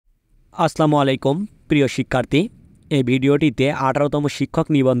আসসালামু আলাইকুম প্রিয় শিক্ষার্থী, এই ভিডিওটিতে 18তম শিক্ষক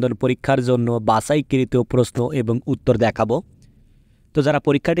নিবন্ধন পরীক্ষার জন্য বাছাইকৃত প্রশ্ন এবং উত্তর দেখাবো। তো যারা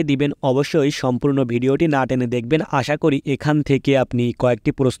পরীক্ষাটি দিবেন অবশ্যই সম্পূর্ণ ভিডিওটি না টেনে দেখবেন। আশা করি এখান থেকে আপনি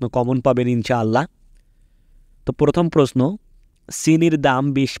কয়েকটি প্রশ্ন কমন পাবেন ইনশাআল্লাহ। তো প্রথম প্রশ্ন, চিনির দাম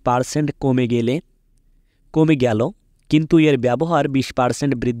 20% কমে গেল, কিন্তু এর ব্যবহার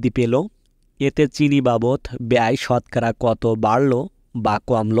 20% বৃদ্ধি পেল, এতে চিনি বাবদ ব্যয় শতকরা কত বাড়ল বা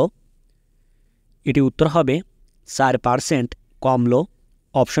কমলো? এটি উত্তর হবে 4% কমলো।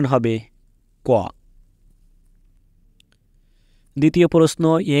 অপশন হবে ক। দ্বিতীয় প্রশ্ন,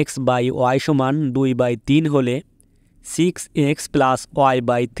 x/y সমান 2/3 হলে 6x plus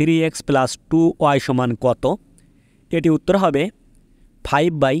y/3x plus 2y সমান কত? এটি উত্তর হবে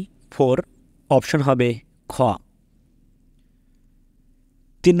 5/4। অপশন হবে খ।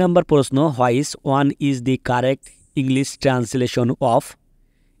 3 নম্বর প্রশ্ন, হোয়াইস one is the correct English translation of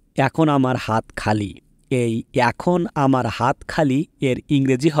এখন আমার হাত খালি? এই এখন আমার হাত খালি এর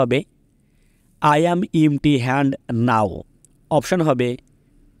ইংরেজি হবে I am MT hand now. Option হবে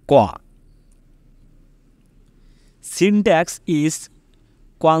ক। সিনট্যাক্স ইজ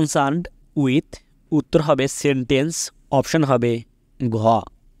কনসার্নড উইথ, উত্তর হবে সেন্টেন্স। অপশন হবে ঘ।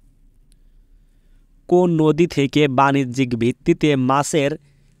 কোন নদী থেকে বাণিজ্যিক ভিত্তিতে মাছের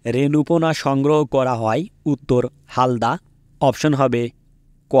রেণুপোনা সংগ্রহ করা হয়? উত্তর হালদা। অপশন হবে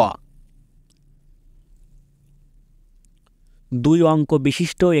ক। 2 অঙ্ক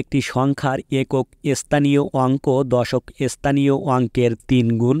বিশিষ্ট একটি সংখ্যার একক স্থানীয় অঙ্ক দশক স্থানীয় অঙ্কের 3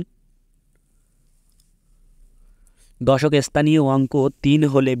 গুণ। দশক স্থানীয় অঙ্ক 3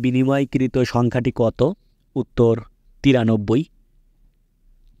 হলে বিনিময়কৃত সংখ্যাটি কত? উত্তর 93।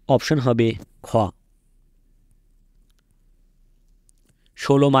 অপশন হবে খ।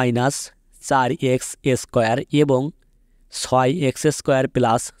 16 - 4x স্কোয়ার এবং 6x square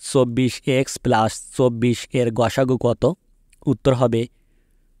plus 24x plus 24 এর গসাগু কত? উত্তর হবে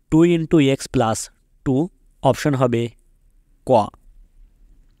 2 × x প্লাস 2। অপশন হবে ক।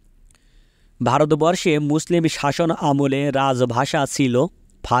 ভারতবর্ষে মুসলিম শাসন আমলে রাজভাষা ছিল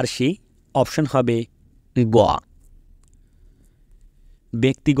ফার্সি। অপশন হবে গ।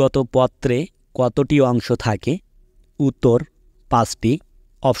 ব্যক্তিগত পত্রে কতটি অংশ থাকে? উত্তর 5টি।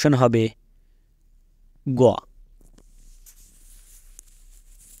 অপশন হবে গ।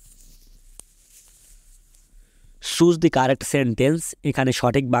 চুজ দি কারেক্ট সেন্টেন্স, এখানে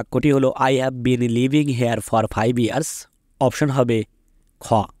সঠিক বাক্যটি হলো I have been living here for 5 years. Option হবে খ।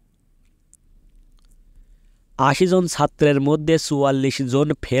 80 জন ছাত্রের মধ্যে 44 জন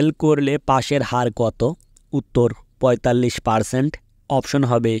ফেল করলে পাশের হার কত? উত্তর 45%। অপশন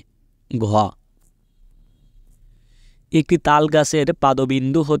হবে ঘ। একটি তাল গাছের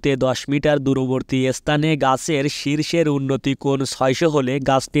পাদবিন্দু হতে 10 মিটার দূরবর্তী স্থানে গাছের শীর্ষের উন্নতি কোণ 600 হলে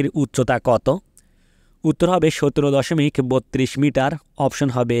গাছটির উচ্চতা কত? উত্তর হবে 17.32 মিটার। অপশন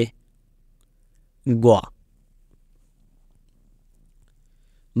হবে গ।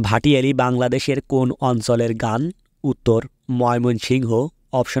 ভাটিয়ালি বাংলাদেশের কোন অঞ্চলের গান? উত্তর ময়মনসিংহ।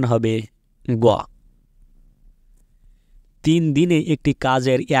 অপশন হবে গ। 3 দিনে একটি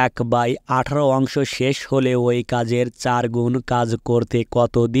কাজের 1/18 অংশ শেষ হলে ওই কাজের 4 গুণ কাজ করতে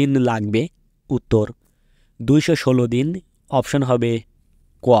কত দিন লাগবে? উত্তর 216 দিন। অপশন হবে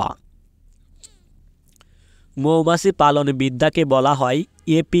ক। মৌমাছি পালন বিদ্যাকে বলা হয়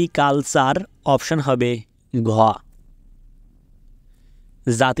এপিকালচার। অপশন হবে ঘ।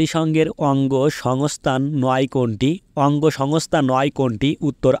 জাতিসংঘের অঙ্গ সংস্থা 9 কোনটি? অঙ্গ সংস্থা 9 কোনটি?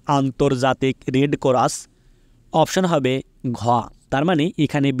 উত্তর আন্তর্জাতিক রেড ক্রস। অপশন হবে ঘ। তার মানে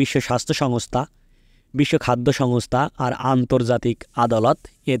এখানে বিশ্ব স্বাস্থ্য সংস্থা, বিশ্ব খাদ্য সংস্থা আর আন্তর্জাতিক আদালত,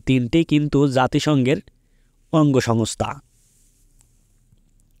 এ তিনটেই কিন্তু জাতিসংঘের অঙ্গ সংস্থা।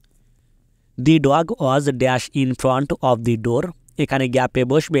 দি dog was dash in front of the ডোর, এখানে গ্যাপে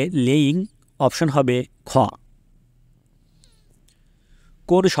বসবে লেইং। অপশন হবে খ।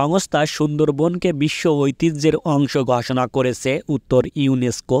 কোন সংস্থা সুন্দরবনকে বিশ্ব ঐতিহ্যের অংশ ঘোষণা করেছে? উত্তর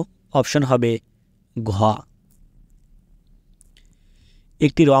ইউনেস্কো। অপশন হবে ঘ।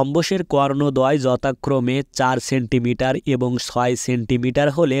 একটি রম্বসের কর্ণদ্বয় যথাক্রমে 4 সেন্টিমিটার এবং 6 সেন্টিমিটার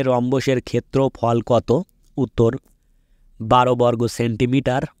হলে রম্বসের ক্ষেত্রফল কত? উত্তর 12 বর্গ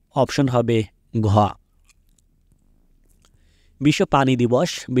সেন্টিমিটার। অপশন হবে ঘ। বিশ্ব পানি দিবস।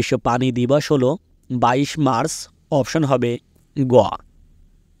 বিশ্ব পানি দিবস হলো 22 মার্চ। অপশন হবে গ।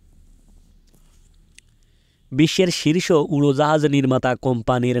 বিশ্বের শীর্ষ উড়োজাহাজ নির্মাতা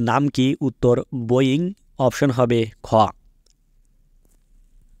কোম্পানির নাম কি? উত্তর বোয়িং। অপশন হবে খ।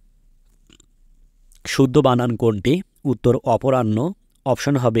 শুদ্ধ বানান কোনটি? উত্তর অপরাহ্ন।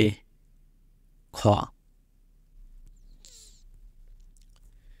 অপশন হবে খ।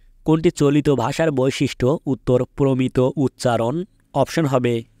 কোনটি চলিত ভাষার বৈশিষ্ট্য? উত্তর প্রমিত উচ্চারণ। অপশন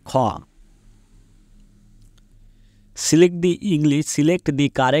হবে খ। Select the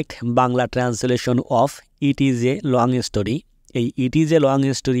correct Bangla translation of it is a long story. এই it is a long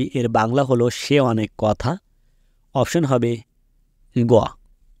story এর বাংলা হলো সে অনেক কথা। অপশন হবে গ।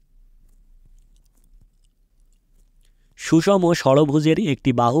 সুষম ষড়ভুজের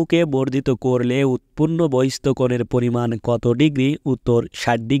একটি বাহুকে বর্ধিত করলে উৎপন্ন বহিস্থ কোণের পরিমাণ কত ডিগ্রি? উত্তর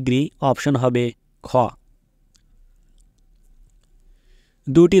 60 ডিগ্রি। অপশন হবে খ।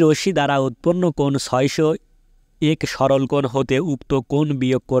 দুটি রশ্মি দ্বারা উৎপন্ন কোণ 601 সরল কোণ হতে উক্ত কোণ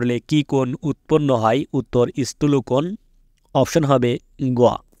বিয়োগ করলে কি কোণ উৎপন্ন হয়? উত্তর স্থূলকোণ। অপশন হবে গ।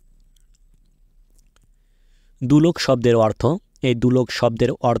 দুলোক শব্দের অর্থ। এই দুলোক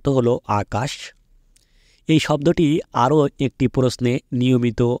শব্দের অর্থ হলো আকাশ। এই শব্দটি আরও একটি প্রশ্নে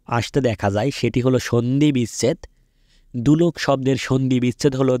নিয়মিত আসতে দেখা যায়, সেটি হলো সন্ধি বিচ্ছেদ। দুলোক শব্দের সন্ধি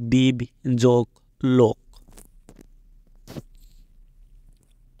বিচ্ছেদ হলো দ্বীপ যোগ লোক।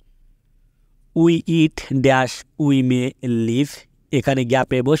 We it dash we may leave, এখানে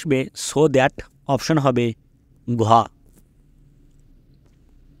গ্যাপে বসবে সো দ্যাট। অপশন হবে ঘ।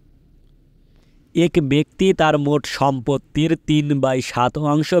 এক ব্যক্তি তার মোট সম্পত্তির 3/7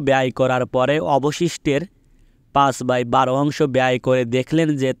 অংশ ব্যয় করার পরে অবশিষ্টের 5/12 অংশ ব্যয় করে দেখলেন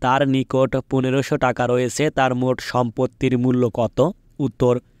যে তার নিকট 1500 টাকা রয়েছে। তার মোট সম্পত্তির মূল্য কত?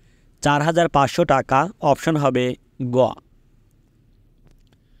 উত্তর 4500 টাকা। অপশন হবে গ।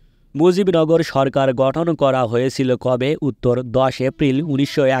 মুজিবনগর সরকার গঠন করা হয়েছিল কবে? উত্তর 10 এপ্রিল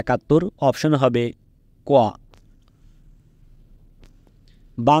 1971। অপশন হবে ক।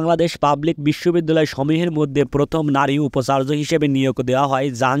 বাংলাদেশ পাবলিক বিশ্ববিদ্যালয় সমূহের মধ্যে প্রথম নারী উপাচার্য হিসেবে নিয়োগ দেওয়া হয়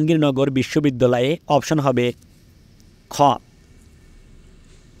জাহাঙ্গীরনগর বিশ্ববিদ্যালয়ে। অপশন হবে খ।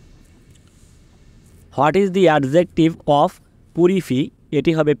 What is the adjective of পুরিফি?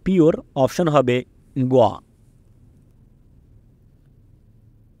 এটি হবে পিওর। অপশন হবে গ।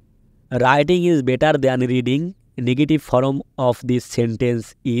 Writing is better than reading, negative form of this sentence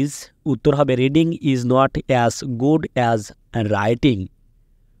is. উত্তর হবে reading is not as good as writing.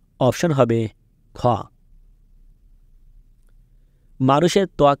 Option হবে খ। মানুষের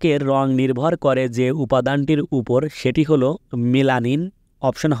ত্বকের রং নির্ভর করে যে উপাদানটির উপর, সেটি হলো মেলানিন।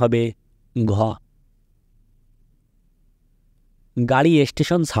 অপশন হবে ঘ। গাড়ি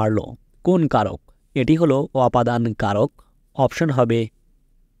স্টেশন ছাড়ল কোন কারক? এটি হলো অপাদান কারক। অপশন হবে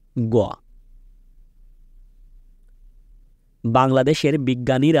গ। বাংলাদেশের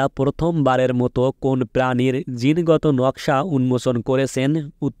বিজ্ঞানীরা প্রথমবারের মতো কোন প্রাণীর জিনগত নকশা উন্মোচন করেছেন?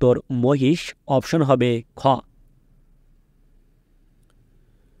 উত্তর মহিষ। অপশন হবে খ।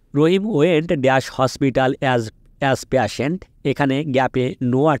 রহিম went dash hospital as patient, এখানে গ্যাপে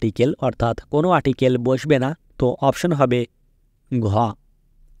নো আর্টিকেল অর্থাৎ কোনো আর্টিকেল বসবে না, তো অপশন হবে ঘ।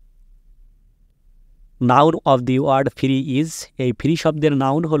 Noun of the word free is, এই ফ্রি শব্দের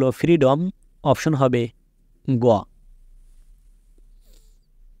নাউন হলো ফ্রিডম। অপশন হবে গ।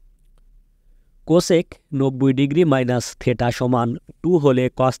 কোসেক 90 ডিগ্রি মাইনাস থেটা সমান 2 হলে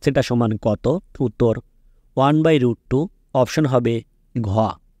কস থেটা সমান কত? উত্তর 1/√2। অপশন হবে ঘ।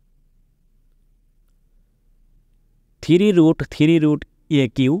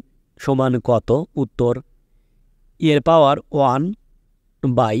 3√3√AQ সমান কত? উত্তর এর পাওয়ার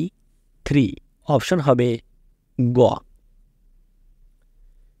 1/3। অপশন হবে গ।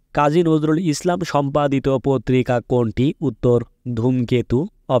 কাজী নজরুল ইসলাম সম্পাদিত পত্রিকা কোনটি? উত্তর ধূমকেতু।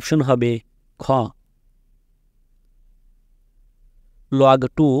 অপশন হবে খ। log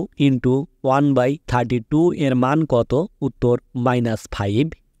 2 × 1/32 এর মান কত? উত্তর -5।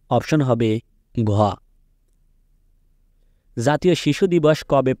 অপশন হবে ঘ। জাতীয় শিশু দিবস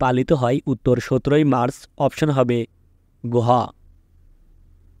কবে পালিত হয়? উত্তর 17 মার্চ। অপশন হবে ঘ।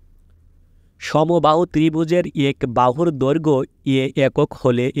 সমবাহু ত্রিভুজের এক বাহুর দৈর্ঘ্য এ একক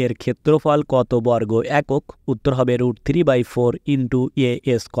হলে এর ক্ষেত্রফল কত বর্গ একক? উত্তর হবে √3/4 ×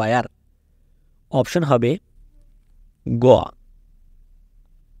 a²। অপশন হবে গ।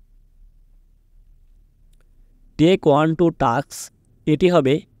 টেক 1 টু টাস্ক, এটি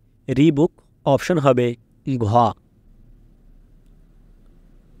হবে রিবুক। অপশন হবে ঘ।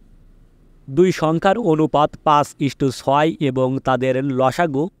 দুই সংখ্যার অনুপাত 5:6 এবং তাদের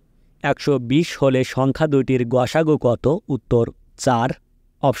লসাগু 120 হলে সংখ্যা দুইটির গসাগু কত? উত্তর 4।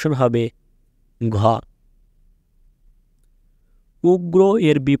 অপশন হবে ঘ। উগ্র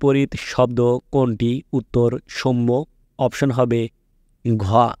এর বিপরীত শব্দ কোনটি? উত্তর সৌম্য। অপশন হবে ঘ।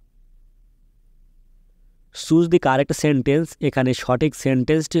 চুজ দি কারেক্ট সেন্টেন্স, এখানে সঠিক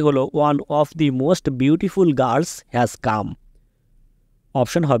সেন্টেন্সটি হলো one of the most beautiful girls has come.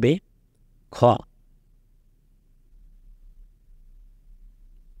 Option হবে খ।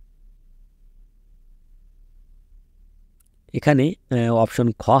 এখানে অপশন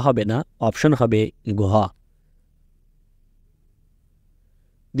খ হবে না, অপশন হবে ঘ।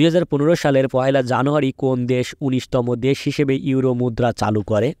 2015 সালের 1 জানুয়ারি কোন দেশ 19তম দেশ হিসেবে ইউরো মুদ্রা চালু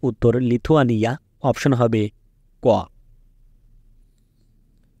করে? উত্তর লিথুয়ানিয়া, অপশন হবে ক।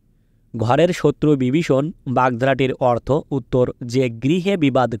 ঘরের শত্রু বিভীষণ বাগধারাটির অর্থ? উত্তর যে গৃহে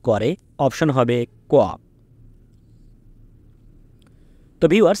বিবাদ করে, অপশন হবে ক। তো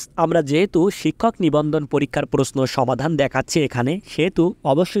ভিউয়ার্স, আমরা যেহেতু শিক্ষক নিবন্ধন পরীক্ষার প্রশ্ন সমাধান দেখাচ্ছি এখানে, সেহেতু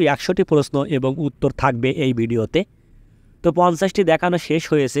অবশ্যই 100টি প্রশ্ন এবং উত্তর থাকবে এই ভিডিওতে। তো 50টি দেখানো শেষ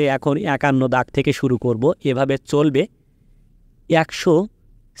হয়েছে, এখন 51 দাগ থেকে শুরু করব, এভাবে চলবে 100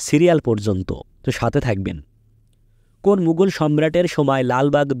 সিরিয়াল পর্যন্ত। তো সাথে থাকবেন। কোন মুঘল সম্রাটের সময়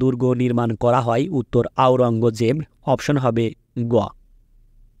লালবাগ দুর্গ নির্মাণ করা হয়? উত্তর আওরঙ্গজেব, অপশন হবে গ।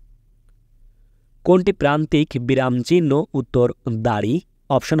 কোনটি প্রান্তিক বিরাম চিহ্ন? উত্তর দাড়ি,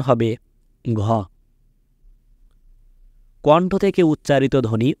 অপশন হবে ঘ। কণ্ঠ থেকে উচ্চারিত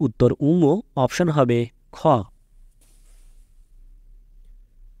ধ্বনি? উত্তর উম, অপশন হবে খ।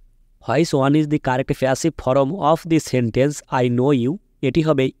 হোয়াইস one is the correct passive form of the sentence I know you? এটি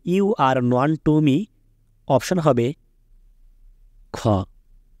হবে you R known to me, option হবে খ।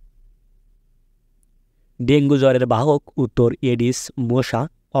 ডেঙ্গু জ্বরের বাহক? উত্তর এডিস মশা,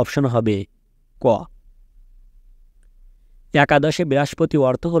 অপশন হবে ক। একাদশে বৃহস্পতি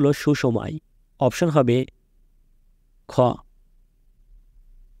অর্থ হল সুসময়, অপশন হবে খ।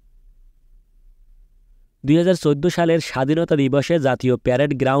 2014 সালের স্বাধীনতা দিবসে জাতীয়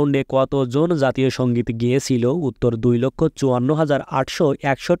প্যারেড গ্রাউন্ডে কতজন জাতীয় সঙ্গীত গেয়েছিল? উত্তর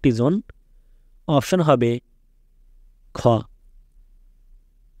 2,54,861 জন, অপশন হবে খ।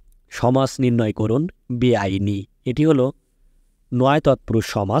 সমাস নির্ণয় করুন বেআইনি। এটি হলো 9 তৎপুরুষ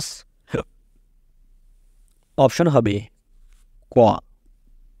সমাস, অপশন হবে ক।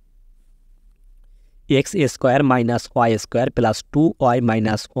 X square minus Y square plus 2y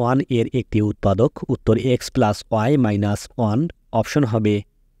minus 1 এর একটি উৎপাদক? উত্তর x plus Y minus 1, option হবে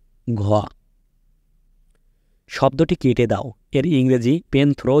ঘ। শব্দটি কেটে দাও, এর ইংরেজি pen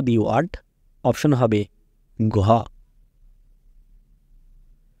through the word, option হবে ঘ।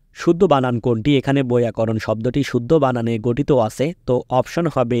 শুদ্ধ বানান কোনটি? এখানে বৈয়াকরণ শব্দটি শুদ্ধ বানানে গঠিত আছে, তো অপশন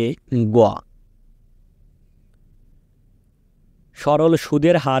হবে গ। সরল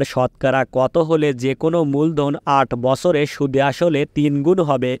সুদের হার শতকরা কত হলে যে কোনো মূলধন 8 বছরে সুদে আসলে 3 গুণ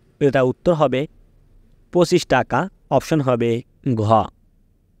হবে? এটা উত্তর হবে 25 টাকা, অপশন হবে ঘ।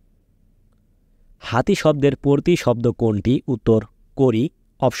 হাতি শব্দের পূর্তি শব্দ কোনটি? উত্তর করি,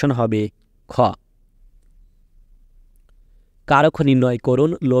 অপশন হবে খ। কারক নির্ণয় করুন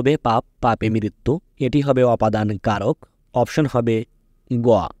লোভে পাপ পাপে মৃত্যু? এটি হবে অপাদান কারক, অপশন হবে গ।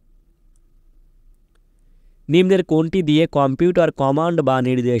 নিম্নের কোনটি দিয়ে কম্পিউটার কমান্ড বা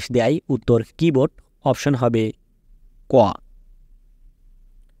নির্দেশ দেয়? উত্তর কিবোর্ড, অপশন হবে ক।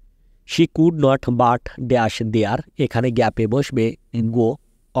 She could not but dash দেয়ার, এখানে গ্যাপে বসবে গো,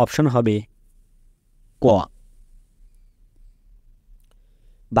 অপশন হবে ক।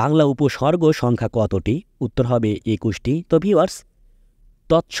 বাংলা উপসর্গ সংখ্যা কতটি? উত্তর হবে 21টি। তো ভিউয়ার্স,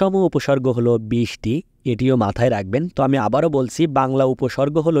 তৎসম উপসর্গ হলো 20টি, এটিও মাথায় রাখবেন। তো আমি আবারও বলছি, বাংলা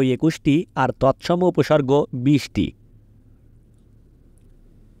উপসর্গ হলো 21টি আর তৎসম উপসর্গ 20টি।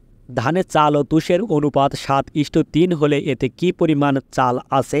 ধানে চাল ও তুষের অনুপাত 7:3 হলে এতে কি পরিমাণ চাল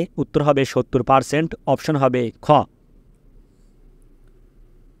আছে? উত্তর হবে 70%, অপশন হবে খ।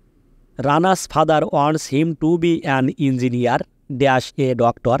 Ranas father wants him to be an engineer dash a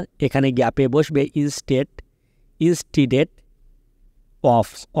doctor, এখানে গ্যাপে বসবে ইনস্টিডেট অফ,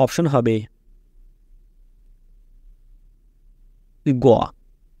 অপশন হবে গ।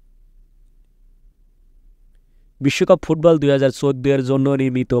 বিশ্বকাপ ফুটবল 2014 এর জন্য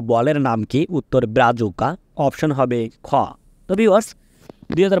নির্মিত বলের নাম কি? উত্তর ব্রাজুকা, অপশন হবে খ। তো ভিউয়ার্স,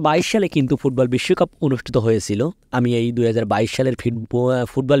 2022 সালে কিন্তু ফুটবল বিশ্বকাপ অনুষ্ঠিত হয়েছিল। আমি এই 2022 সালের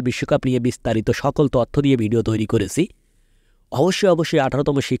ফুটবল বিশ্বকাপ নিয়ে বিস্তারিত সকল তথ্য দিয়ে ভিডিও তৈরি করেছি। অবশ্যই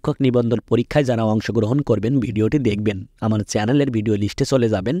 18তম শিক্ষক নিবন্ধন পরীক্ষায় যারা অংশগ্রহণ করবেন ভিডিওটি দেখবেন, আমার চ্যানেলের ভিডিও লিস্টে চলে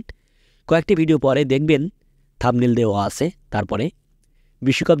যাবেন, কয়েকটি ভিডিও পরে দেখবেন থাম্বনেল দেওয়া আছে, তারপরে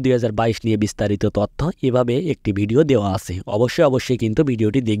বিশ্বকাপ 2022 নিয়ে বিস্তারিত তথ্য এভাবে একটি ভিডিও দেওয়া আছে। অবশ্যই কিন্তু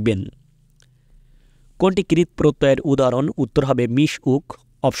ভিডিওটি দেখবেন। কোনটি কৃত প্রত্যয়ের উদাহরণ? উত্তর হবে মিশ উক,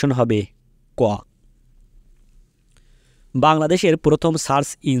 অপশন হবে ক। বাংলাদেশের প্রথম সার্চ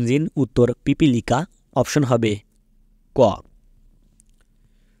ইঞ্জিন? উত্তর পিপিলিকা, অপশন হবে ক।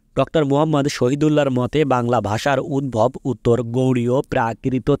 ডক্টর মুহাম্মদ শহীদুল্লাহর মতে বাংলা ভাষার উদ্ভব? উত্তর গৌড়ীয়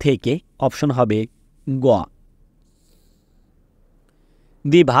প্রাকৃত থেকে, অপশন হবে গ।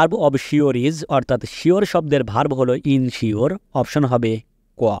 The verb of sure is, অর্থাৎ শিওর শব্দের ভার্ব হলো ইনশিওর, অপশন হবে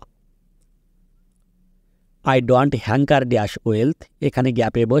ক। I don't hanker dash wealth, এখানে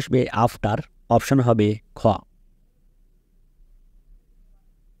গ্যাপে বসবে আফটার, অপশন হবে খ।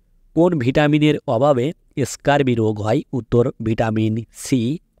 কোন ভিটামিনের অভাবে স্কারবি রোগ হয়? উত্তর ভিটামিন সি,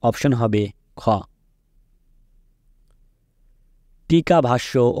 অপশন হবে খ। টিকা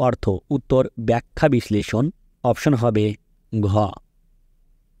ভাষ্য অর্থ? উত্তর ব্যাখ্যা বিশ্লেষণ, অপশন হবে ঘ।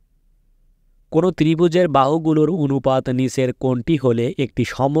 কোনো ত্রিভুজের বাহুগুলোর অনুপাত নিচের কোনটি হলে একটি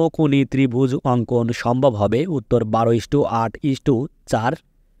সমকোণী ত্রিভুজ অঙ্কন সম্ভব হবে? উত্তর 12:8:4,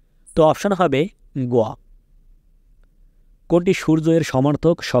 তো অপশন হবে গ। কোনটি সূর্যের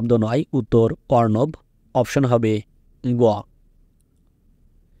সমর্থক শব্দ নয়? উত্তর অর্ণব, অপশন হবে গ।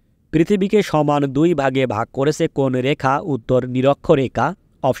 পৃথিবীকে সমান 2 ভাগে ভাগ করেছে কোন রেখা? উত্তর নিরক্ষরেখা,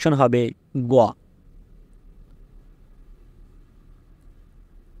 অপশন হবে গ।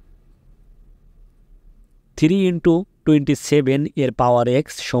 3 × 27 এর পাওয়ার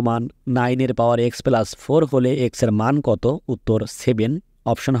এক্স সমান 9 এর পাওয়ার এক্স প্লাস 4 হলে এক্স এর মান কত? উত্তর 7,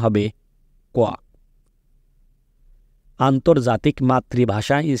 অপশন হবে ক। আন্তর্জাতিক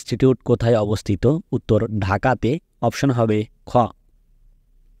মাতৃভাষা ইনস্টিটিউট কোথায় অবস্থিত? উত্তর ঢাকাতে, অপশন হবে খ।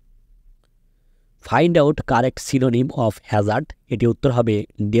 Find out correct synonym of Hazard, এটি উত্তর হবে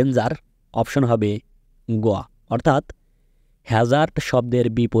ডেঞ্জার, অপশন হবে গ। অর্থাৎ হ্যাজার্ড শব্দের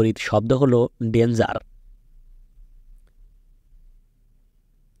বিপরীত শব্দ হল ডেঞ্জার।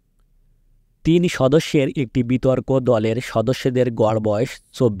 3 সদস্যের একটি বিতর্ক দলের সদস্যদের গড় বয়স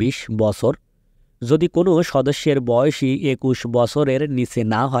 24 বছর। যদি কোনো সদস্যের বয়সই 21 বছরের নিচে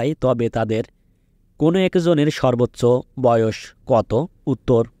না হয় তবে তাদের কোনো একজনের সর্বোচ্চ বয়স কত?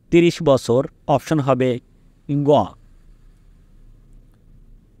 উত্তর 30 বছর, অপশন হবে গ।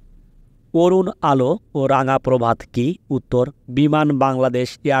 অরুণ আলো ও রাঙা প্রভাত কি? উত্তর বিমান বাংলাদেশ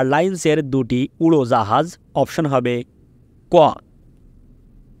এয়ারলাইন্সের 2টি উড়োজাহাজ, অপশন হবে ক।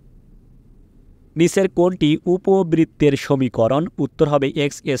 নিচের কোনটি উপবৃত্তের সমীকরণ? উত্তর হবে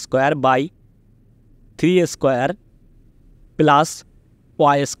x² / 3² + y²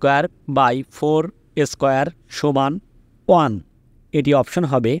 = 1, এটি অপশন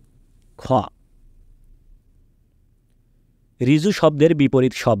হবে খ। ঋজু শব্দের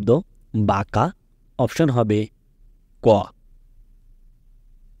বিপরীত শব্দ? বাঁকা, অপশন হবে ক।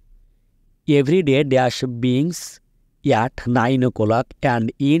 Everyday dash beings at 9 o'clock and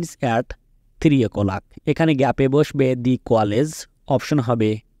ends at 3 o'clock, এখানে গ্যাপে বসবে দি কলেজ, অপশন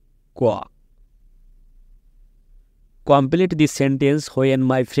হবে ক। Complete the sentence when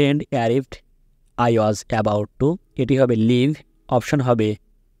my friend অ্যারিভড I was about two, এটি হবে লিভ, অপশন হবে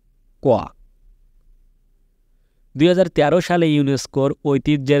ক। 2013 সালে ইউনেস্কোর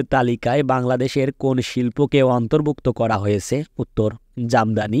ঐতিহ্যের তালিকায় বাংলাদেশের কোন শিল্পকে অন্তর্ভুক্ত করা হয়েছে? উত্তর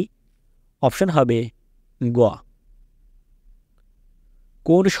জামদানি, অপশন হবে গ।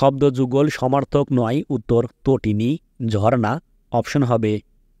 কোন শব্দ যুগল সমার্থক নয়? উত্তর তটিনী, ঝর্ণা, অপশন হবে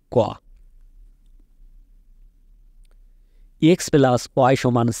ক। x + y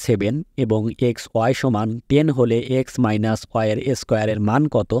 = 7 এবং xy = 10 হলে x - y এর স্কয়ারের মান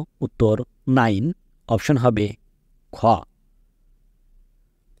কত? উত্তর 9, অপশন হবে খ।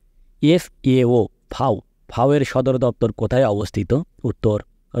 FAO ফাওয়ের সদর দপ্তর কোথায় অবস্থিত? উত্তর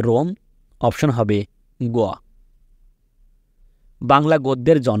রোম, অপশন হবে গ। বাংলা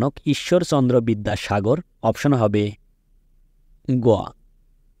গদ্যের জনক ঈশ্বরচন্দ্র বিদ্যাসাগর, অপশন হবে গ।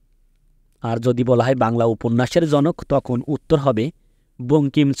 আর যদি বলা হয় বাংলা উপন্যাসের জনক তখন উত্তর হবে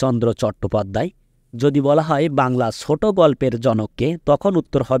বঙ্কিমচন্দ্র চট্টোপাধ্যায়। যদি বলা হয় বাংলা ছোট গল্পের জনককে তখন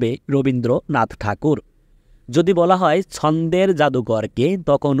উত্তর হবে রবীন্দ্রনাথ ঠাকুর। যদি বলা হয় ছন্দের জাদুকরকে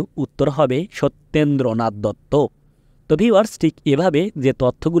তখন উত্তর হবে সত্যেন্দ্রনাথ দত্ত। তো ভিউয়ার্স, ঠিক এভাবে যে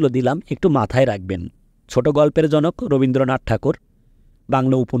তথ্যগুলো দিলাম একটু মাথায় রাখবেন। ছোট গল্পের জনক রবীন্দ্রনাথ ঠাকুর,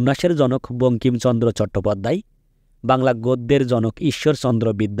 বাংলা উপন্যাসের জনক বঙ্কিমচন্দ্র চট্টোপাধ্যায়, বাংলা গদ্যের জনক ঈশ্বরচন্দ্র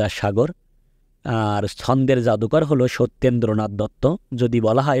বিদ্যাসাগর, আর ছন্দের জাদুকর হলো সত্যেন্দ্রনাথ দত্ত। যদি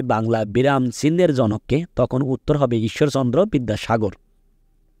বলা হয় বাংলা বিরাম চিহ্নের জনককে তখন উত্তর হবে Ishwarchandra Vidyasagar.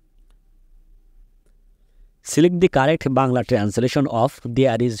 Select the correct Bangla translation of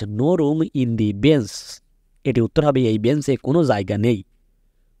there is no room in the bench, এটি উত্তর হবে এই বেঞ্চে কোনো জায়গা নেই,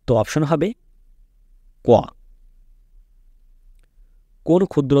 তো অপশন হবে ক। কোন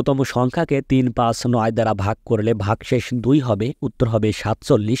ক্ষুদ্রতম সংখ্যাকে 3, 5, 9 দ্বারা ভাগ করলে ভাগশেষ 2 হবে? উত্তর হবে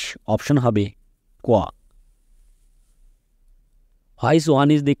 47, অপশন হবে ক। হোয়াইচ one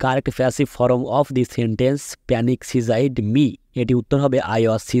is the correct passive form of the sentence panic সিজাইড me, এটি উত্তর হবে I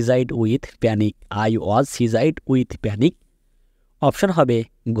was সিজাইড with panic, I was সিজাইড with panic, option হবে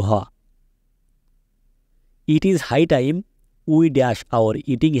ঘ। It is high time we dash our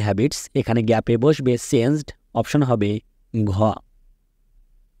eating habits, এখানে গ্যাপে বসবে চেঞ্জড, অপশন হবে ঘ।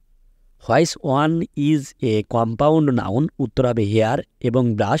 হোয়াইস one is a compound noun, উত্তর হবে হেয়ার এবং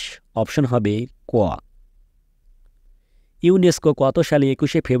ব্রাশ, অপশন হবে ক। ইউনেস্কো কত সালে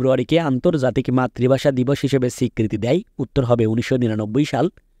 21শে ফেব্রুয়ারিকে আন্তর্জাতিক মাতৃভাষা দিবস হিসেবে স্বীকৃতি দেয়, উত্তর হবে 1999 সাল,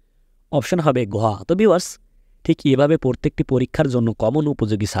 অপশন হবে ঘ। তো ভিউয়ার্স, ঠিক এভাবে প্রত্যেকটি পরীক্ষার জন্য কমন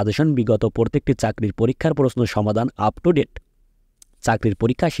উপযোগী সাজেশন, বিগত প্রত্যেকটি চাকরির পরীক্ষার প্রশ্ন সমাধান আপ টু ডেট, চাকরির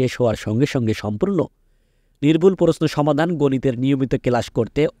পরীক্ষা শেষ হওয়ার সঙ্গে সঙ্গে সম্পূর্ণ নির্ভুল প্রশ্ন সমাধান, গণিতের নিয়মিত ক্লাস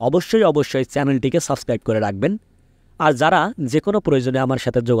করতে অবশ্যই চ্যানেলটিকে সাবস্ক্রাইব করে রাখবেন। আর যারা যে কোনো প্রয়োজনে আমার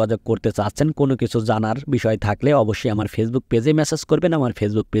সাথে যোগাযোগ করতে চাচ্ছেন, কোনো কিছু জানার বিষয় থাকলে অবশ্যই আমার ফেসবুক পেজে মেসেজ করবেন। আমার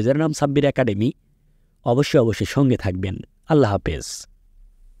ফেসবুক পেজের নাম সাব্বির একাডেমি। অবশ্যই সঙ্গে থাকবেন। আল্লাহ হাফেজ।